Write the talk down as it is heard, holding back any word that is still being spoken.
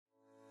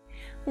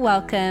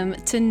Welcome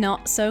to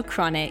Not So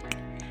Chronic,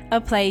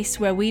 a place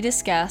where we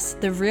discuss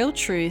the real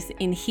truth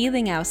in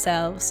healing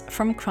ourselves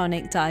from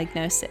chronic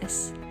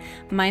diagnosis.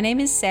 My name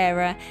is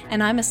Sarah,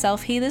 and I'm a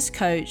self-healers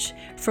coach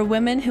for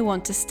women who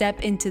want to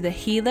step into the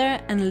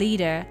healer and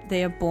leader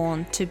they are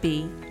born to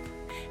be.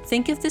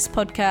 Think of this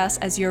podcast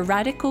as your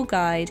radical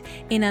guide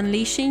in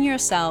unleashing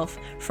yourself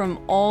from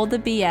all the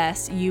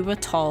BS you were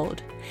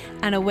told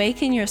and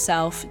awaken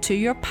yourself to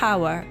your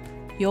power,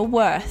 your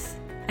worth,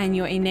 and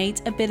your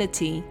innate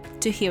ability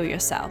to heal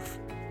yourself.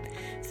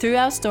 Through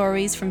our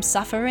stories from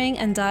suffering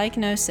and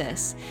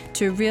diagnosis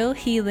to real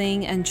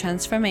healing and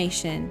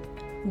transformation,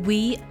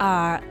 we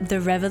are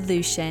the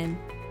revolution.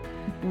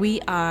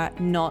 We are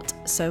not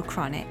so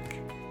chronic.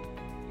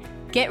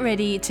 Get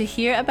ready to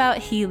hear about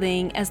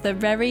healing as the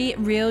very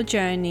real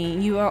journey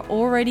you are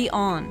already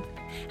on,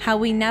 how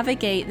we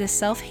navigate this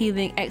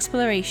self-healing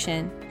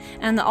exploration,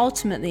 and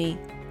ultimately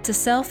to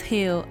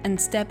self-heal and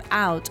step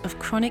out of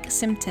chronic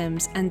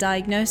symptoms and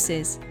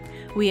diagnoses.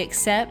 We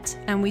accept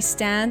and we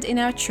stand in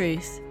our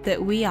truth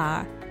that we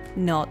are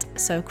not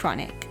so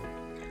chronic.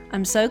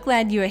 I'm so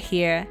glad you are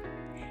here.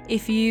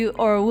 If you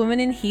or a woman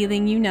in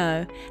healing you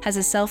know has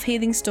a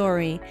self-healing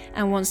story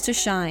and wants to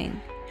shine,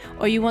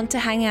 or you want to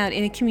hang out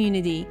in a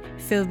community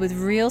filled with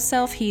real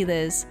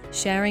self-healers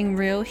sharing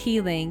real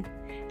healing,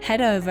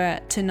 head over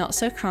to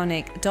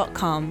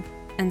notsochronic.com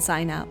and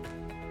sign up.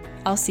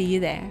 I'll see you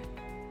there.